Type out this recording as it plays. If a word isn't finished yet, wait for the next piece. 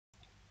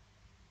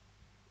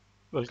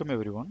Welcome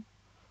everyone.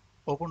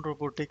 Open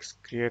Robotics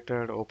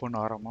created Open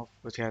RMF,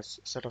 which has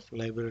a set of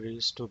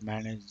libraries to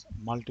manage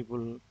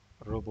multiple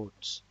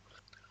robots.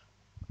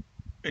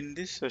 In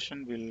this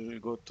session, we'll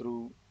go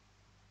through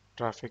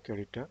Traffic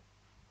Editor.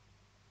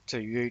 It's a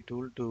UI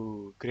tool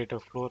to create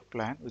a floor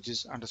plan, which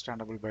is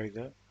understandable by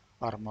the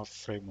RMF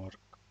framework.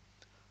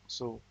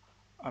 So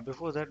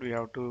before that, we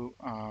have to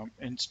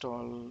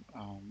install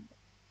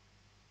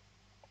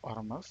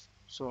RMF.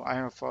 So I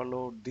have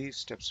followed these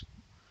steps,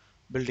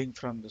 building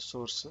from the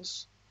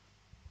sources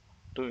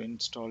to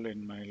install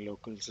in my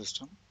local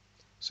system.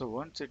 So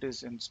once it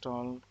is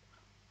installed,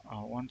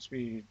 once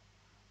we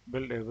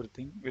build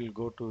everything, we'll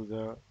go to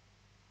the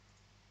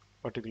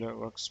particular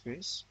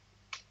workspace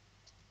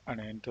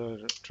and enter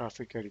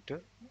traffic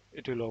editor.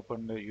 It will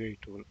open the UI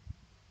tool.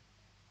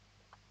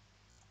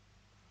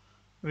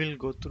 We'll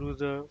go through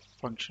the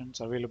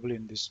functions available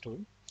in this tool.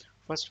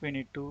 First, we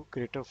need to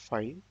create a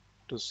file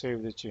to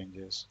save the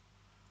changes.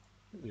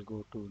 We'll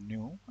go to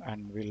new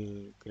and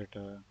we'll create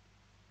a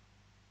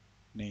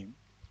name,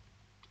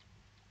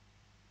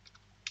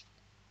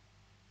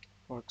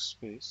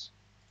 workspace,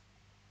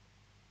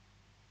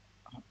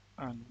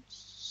 and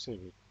save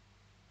it.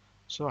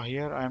 So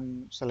here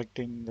I'm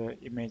selecting the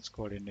image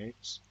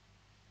coordinates.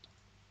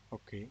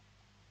 Okay.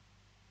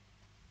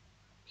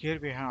 Here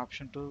we have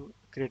option to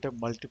create a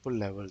multiple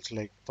levels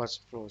like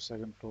first floor,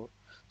 second floor.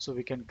 So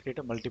we can create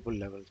a multiple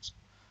levels.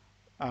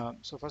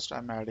 So first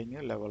I'm adding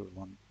a level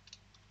 1.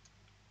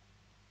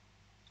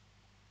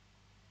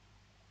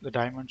 The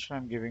dimension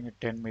I'm giving it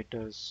 10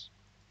 meters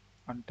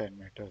and 10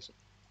 meters.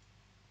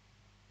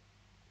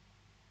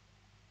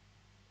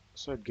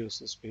 So it gives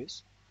the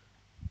space.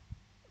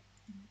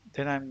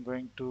 Then I'm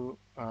going to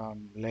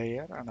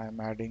layer and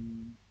I'm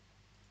adding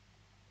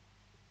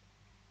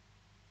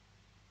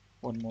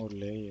one more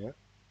layer.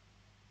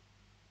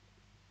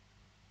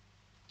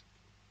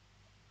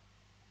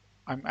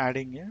 I'm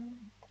adding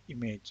a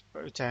image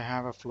which I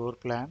have a floor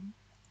plan.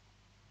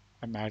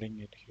 I'm adding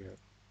it here.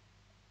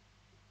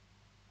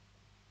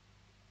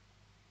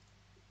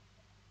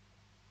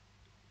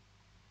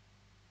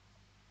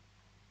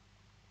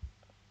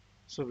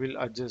 So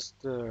we'll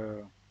adjust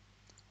the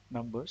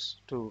numbers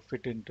to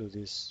fit into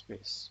this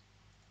space.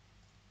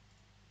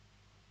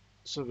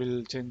 So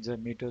we'll change the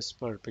meters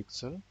per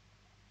pixel.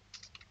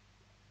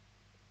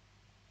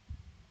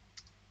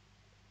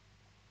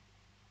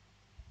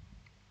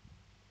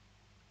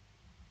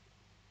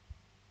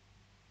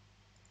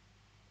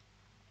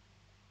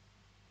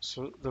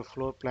 So the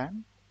floor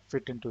plan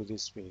fit into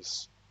this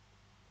space.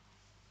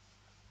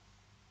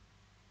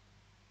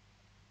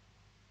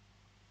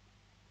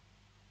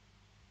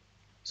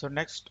 So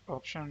next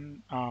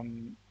option,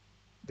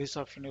 this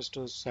option is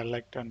to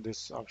select and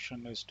this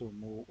option is to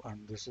move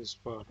and this is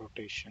for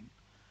rotation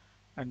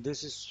and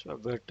this is a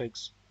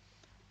vertex.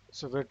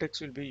 So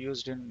vertex will be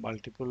used in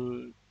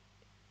multiple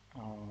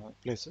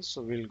places.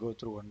 So we'll go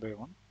through one by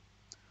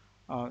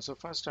one. So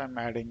first I'm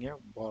adding a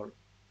wall.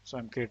 So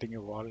I'm creating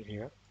a wall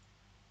here.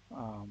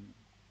 Um,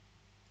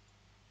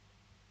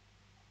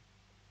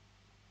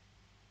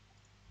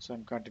 so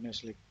I'm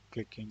continuously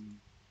clicking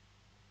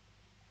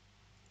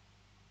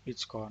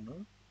each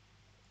corner.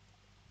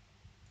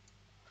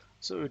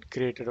 So it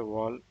created a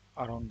wall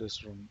around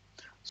this room.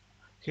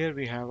 Here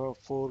we have a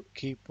 4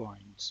 key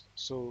points.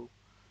 So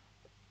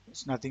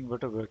it's nothing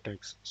but a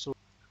vertex. So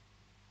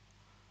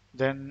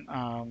then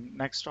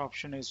next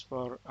option is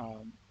for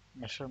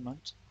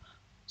measurements.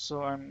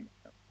 So I'm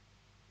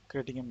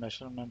creating a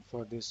measurement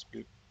for this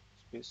space.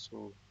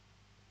 So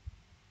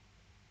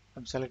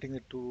I'm selecting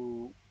the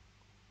 2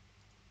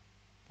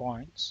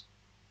 points.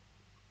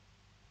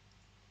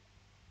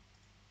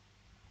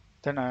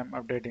 Then I'm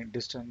updating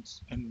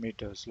distance in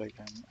meters, like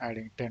I'm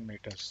adding 10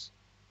 meters.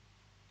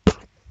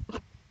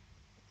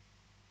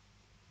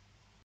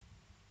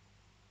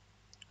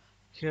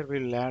 Here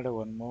we'll add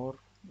one more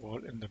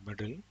wall in the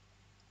middle.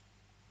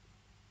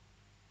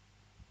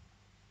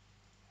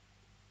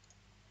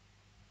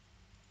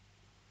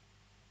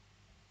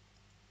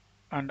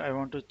 And I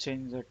want to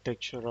change the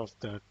texture of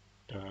that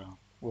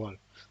wall.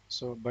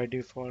 So by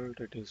default,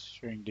 it is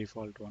showing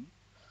default one.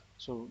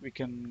 So we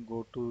can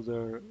go to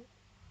the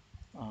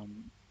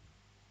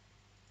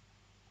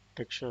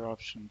texture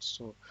options.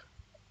 So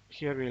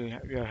here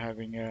we are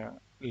having a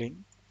link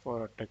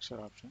for texture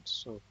options.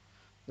 So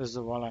this is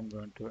the wall I'm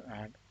going to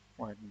add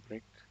white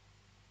brick.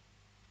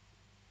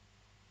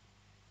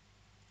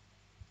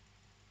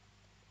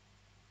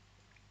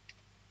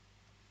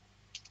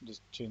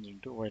 Just changing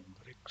to white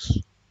bricks.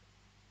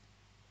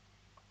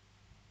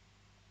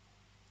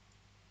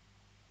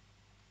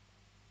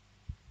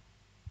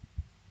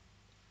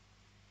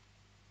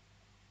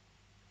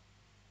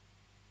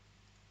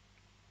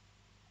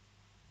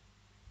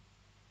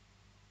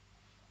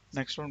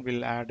 Next one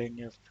will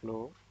adding a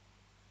floor.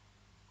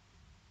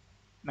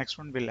 Next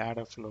one will add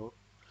a floor.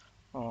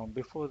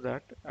 Before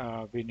that,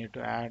 we need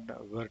to add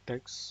a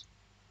vertex,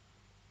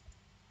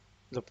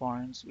 the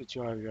points which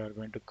we are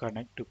going to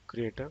connect to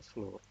create a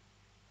floor.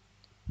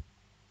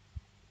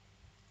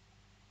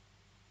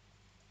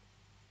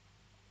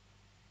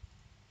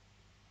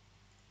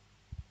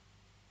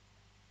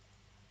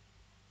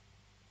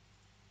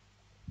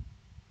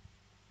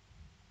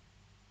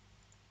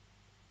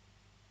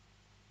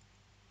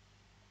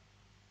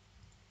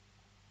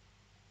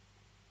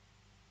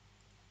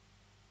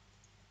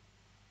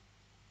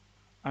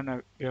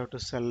 and we have to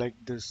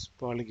select this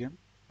polygon,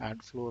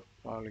 add floor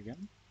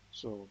polygon.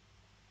 So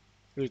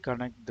we'll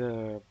connect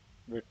the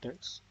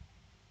vertex.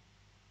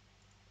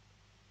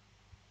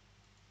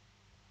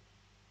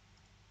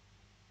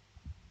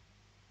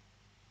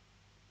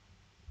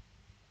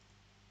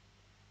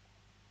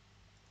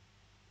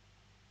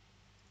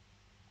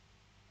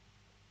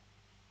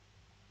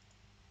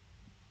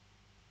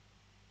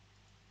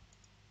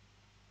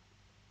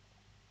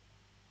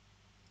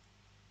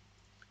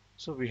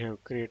 So we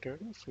have created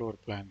a floor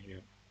plan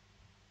here.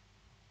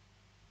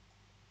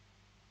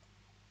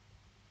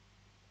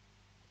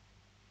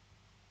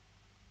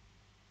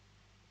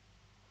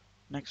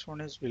 Next one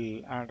is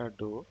we'll add a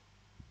door.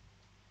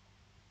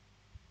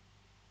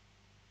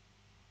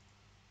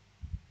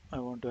 I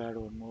want to add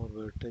one more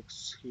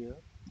vertex here.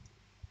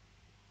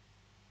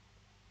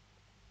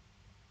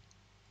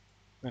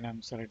 When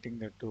I'm selecting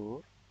the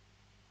door,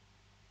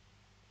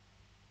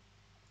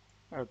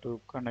 I have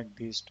to connect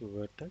these two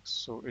vertex,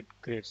 so it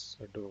creates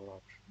a door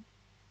option.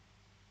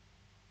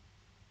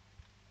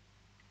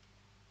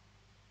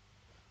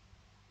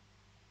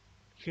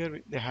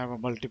 Here they have a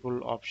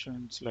multiple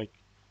options like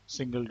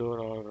single door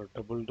or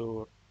double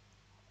door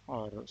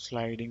or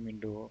sliding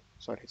window,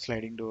 sorry,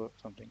 sliding door,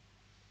 something.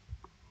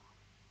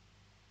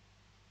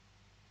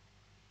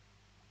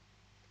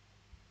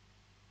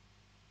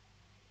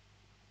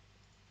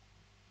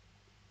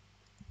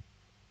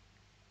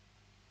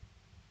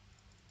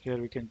 Here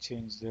we can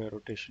change the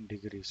rotation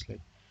degrees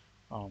like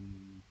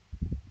um,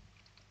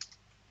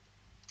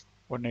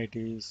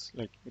 180 is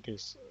like it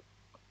is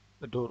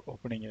the door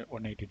opening at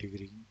 180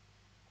 degree.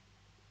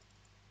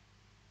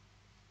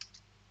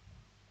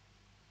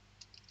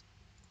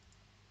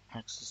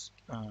 Axis,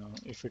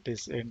 if it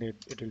is ended,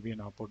 it will be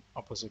in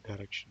opposite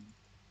direction.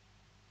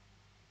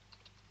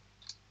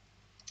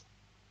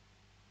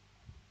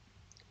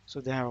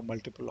 So they have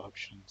multiple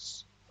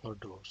options for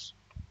doors.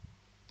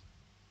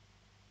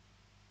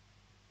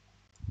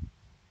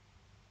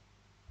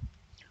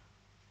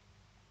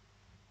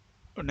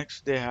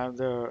 Next, they have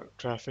the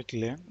traffic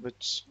lane,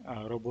 which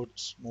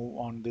robots move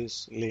on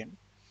this lane.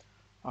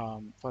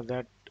 For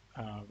that,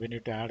 we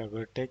need to add a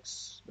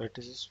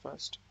vertices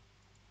first.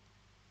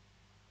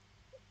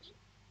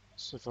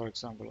 So, for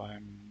example,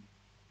 I'm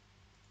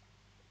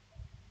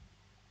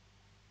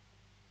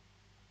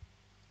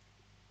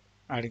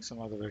adding some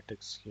other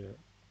vertex here.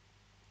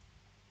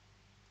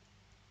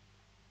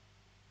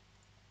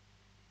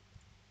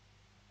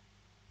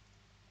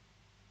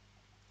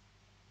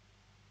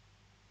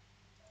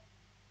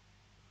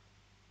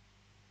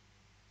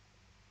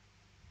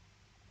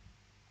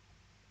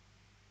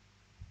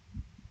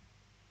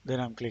 Then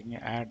I'm clicking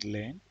Add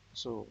Lane.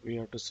 So we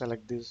have to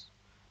select this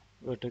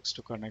vertex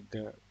to connect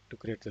the to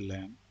create the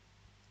lane.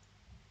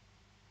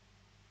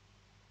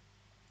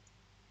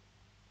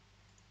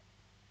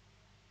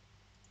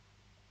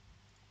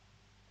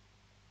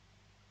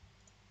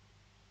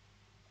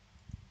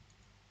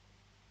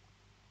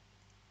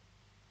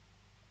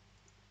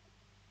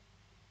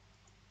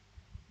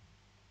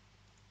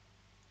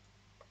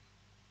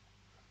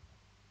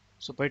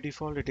 So by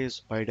default, it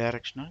is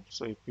bidirectional.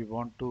 So if we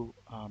want to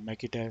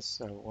make it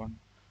as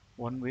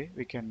one way,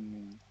 we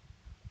can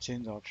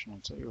change the option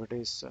also. If it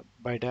is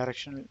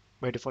bidirectional,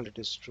 by default it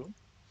is true.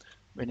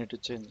 We need to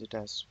change it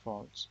as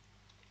false.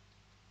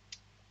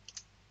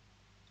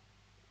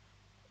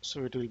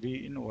 So it will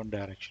be in one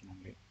direction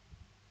only.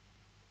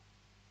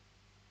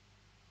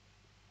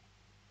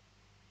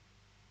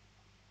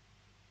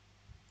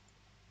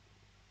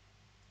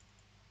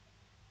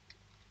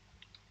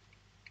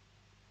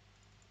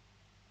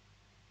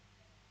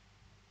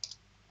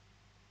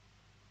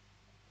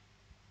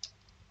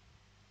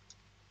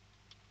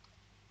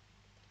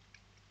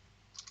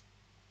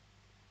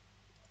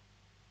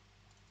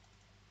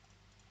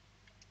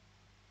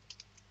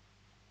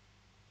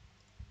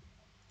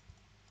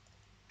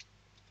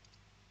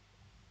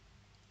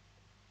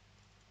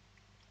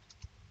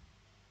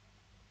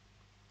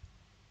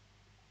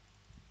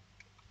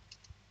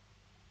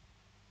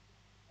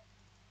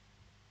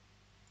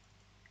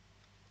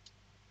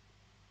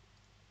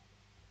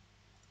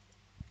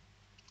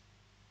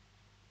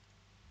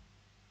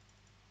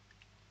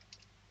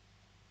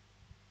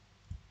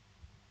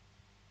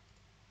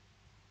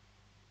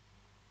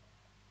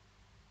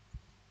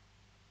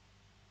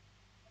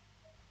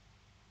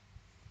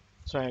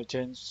 So I have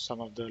changed some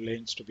of the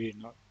lanes to be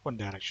in one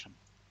direction.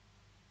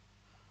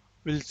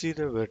 We'll see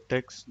the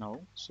vertex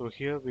now. So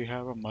here we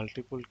have a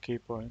multiple key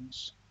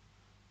points.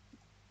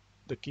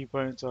 The key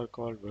points are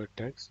called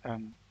vertex,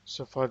 and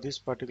so for this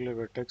particular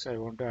vertex I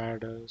want to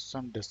add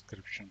some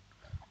description,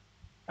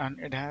 and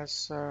it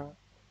has a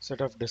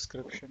set of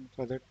description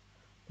for that,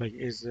 like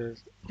is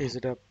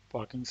it a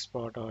parking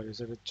spot or is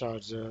it a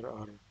charger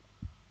or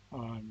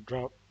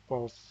drop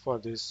off for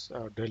this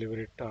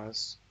delivery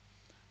task,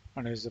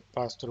 and is a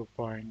pass through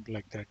point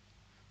like that.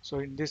 So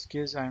in this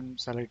case I'm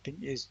selecting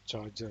is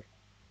charger,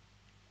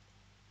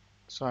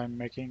 so I'm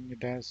making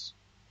it as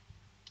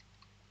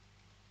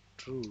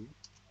true,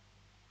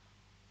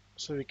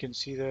 so we can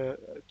see the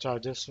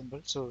charger symbol.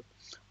 So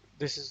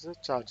this is the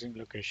charging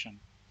location.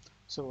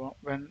 So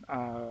when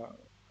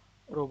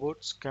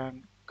robots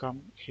can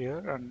come here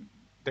and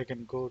they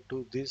can go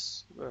to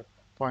this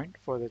point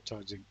for the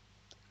charging.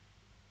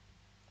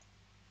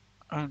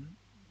 And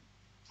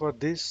for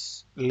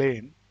this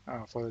lane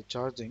for the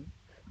charging,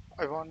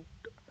 I want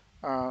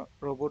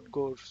robot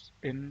goes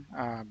in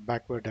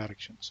backward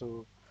direction.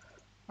 So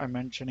I'm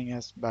mentioning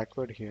as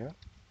backward here.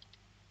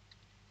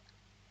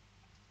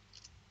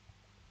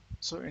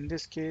 So in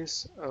this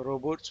case,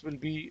 robots will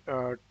be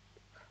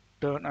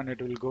turn and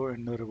it will go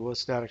in the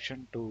reverse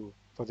direction to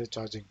for the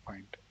charging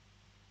point.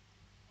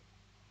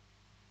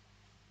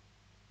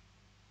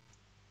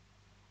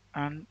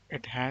 And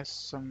it has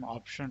some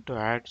option to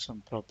add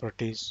some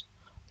properties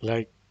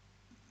like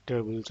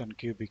tables and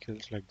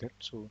cubicles like that.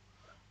 So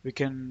we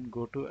can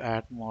go to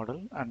add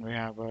model and we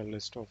have a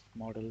list of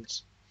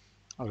models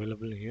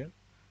available here.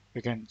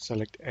 We can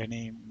select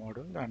any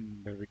model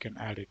and we can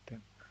add it.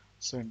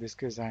 So in this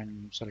case,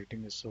 I'm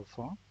selecting the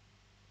sofa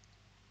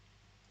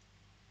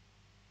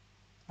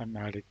and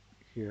add it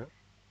here.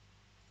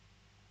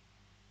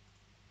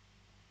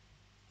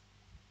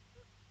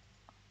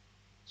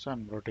 So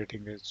I'm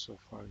rotating this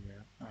sofa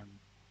here and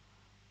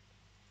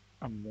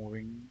I'm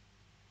moving.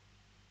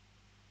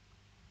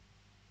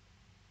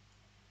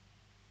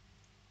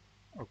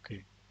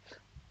 Okay,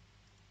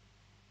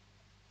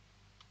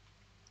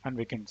 and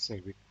we can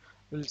save it.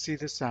 We'll see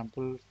the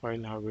sample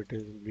file how it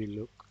will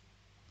look.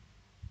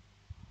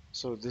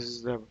 So this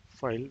is the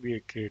file we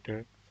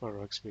created for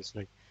workspace.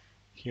 Like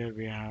here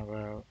we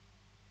have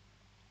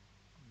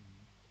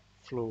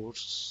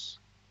floors.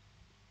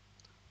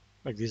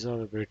 Like these are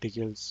the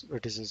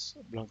vertices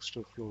belongs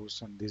to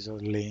floors, and these are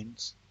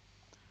lanes.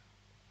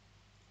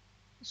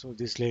 So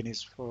this lane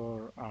is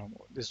for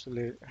this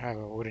will have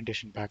a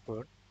orientation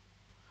backward,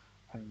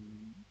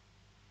 and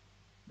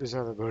these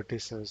are the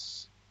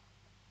vertices.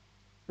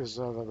 These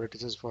are the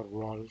vertices for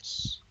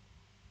walls,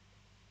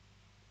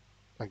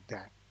 like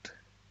that.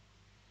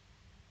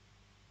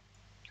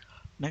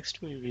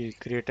 Next, we will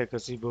create a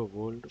gazebo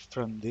world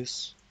from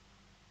this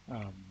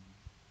um,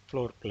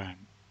 floor plan.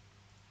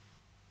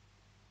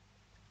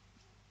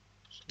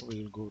 So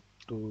we'll go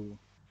to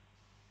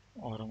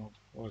RMF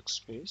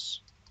workspace,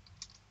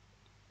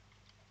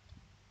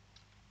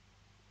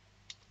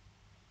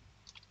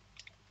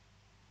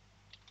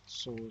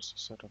 source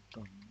setup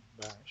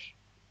bash.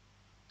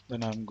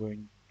 Then I'm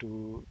going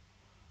to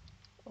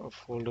a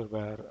folder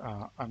where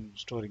I'm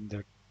storing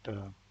that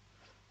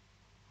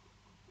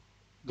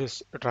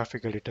this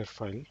traffic editor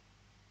file.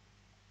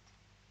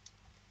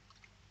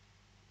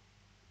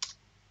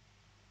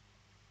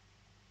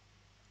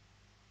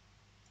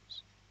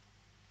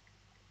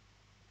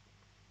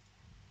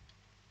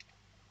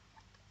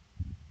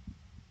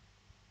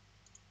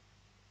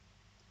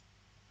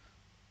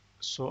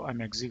 So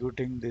I'm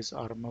executing this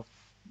RMF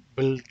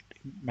build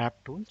map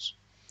tools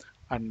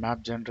and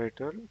map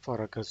generator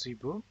for a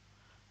gazebo,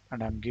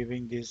 and I'm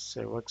giving this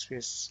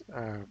workspace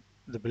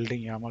the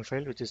building YAML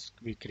file which is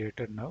we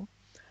created now,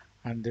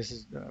 and this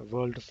is the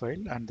world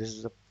file, and this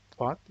is the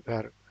path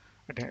where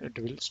it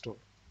will store.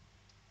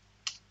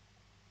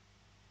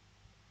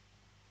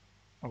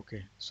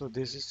 Okay, so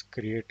this is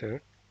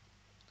created.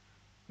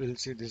 We'll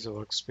see this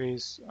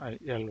workspace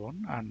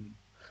L1 and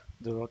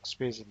the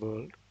workspace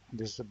world.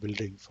 This is the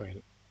building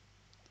file.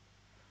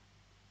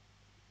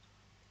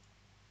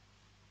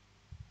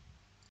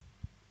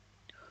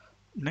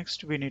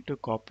 Next, we need to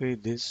copy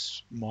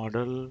this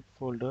model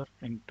folder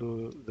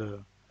into the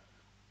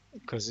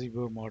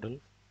gazebo model,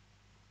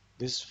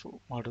 this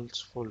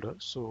models folder.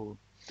 So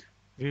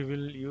we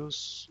will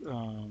use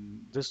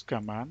this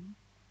command.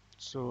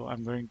 So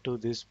I'm going to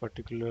this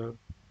particular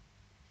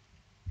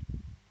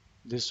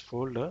this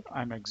folder.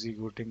 I'm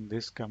executing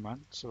this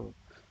command.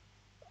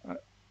 Uh,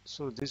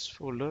 so this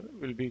folder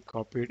will be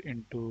copied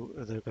into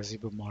the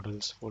gazebo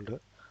models folder.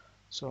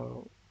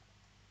 So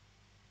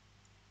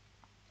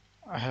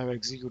I have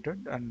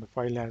executed and the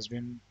file has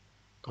been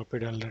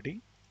copied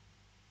already.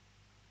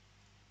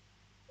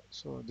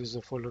 So this is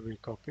the folder we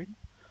copied.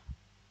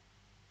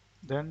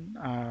 Then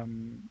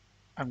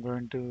I'm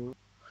going to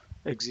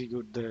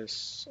execute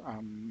this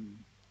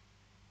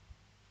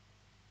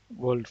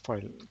world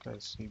file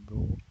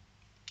gazebo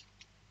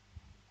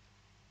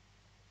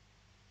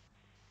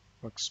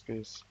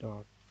workspace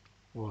dot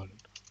world.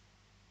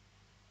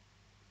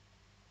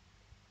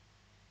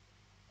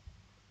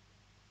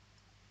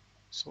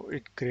 So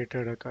it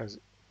created a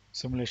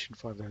simulation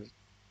for the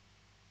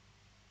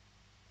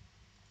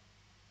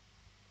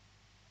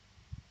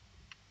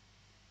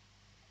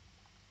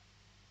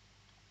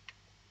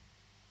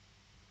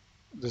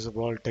there's a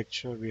wall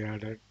texture we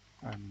added,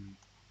 and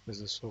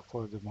there's a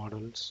sofa the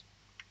models.